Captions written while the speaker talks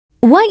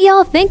What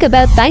y'all think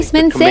about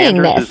theisman saying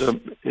Commanders this?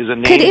 is a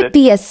name Could it that,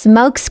 be a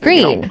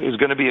smokescreen? is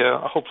going to be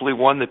hopefully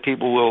one that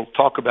people will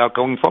talk about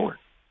going forward.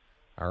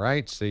 All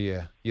right, so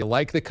you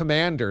like the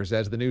Commanders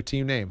as the new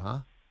team name, huh?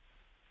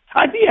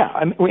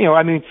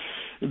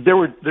 There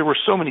were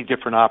so many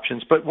different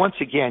options, but once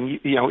again,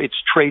 it's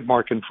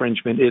trademark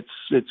infringement.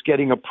 It's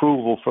getting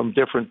approval from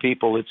different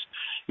people. It's,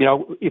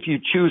 if you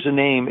choose a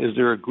name, is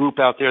there a group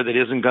out there that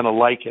isn't going to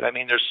like it? I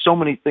mean, there's so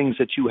many things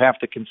that you have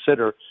to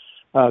consider.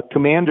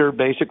 Commander,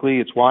 basically,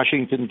 it's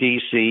Washington,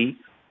 D.C.,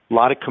 a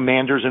lot of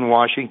commanders in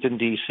Washington,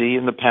 D.C.,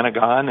 in the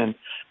Pentagon, and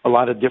a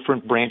lot of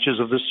different branches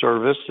of the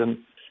service. And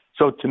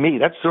so to me,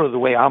 that's sort of the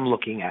way I'm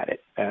looking at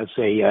it as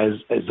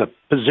a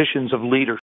positions of leadership.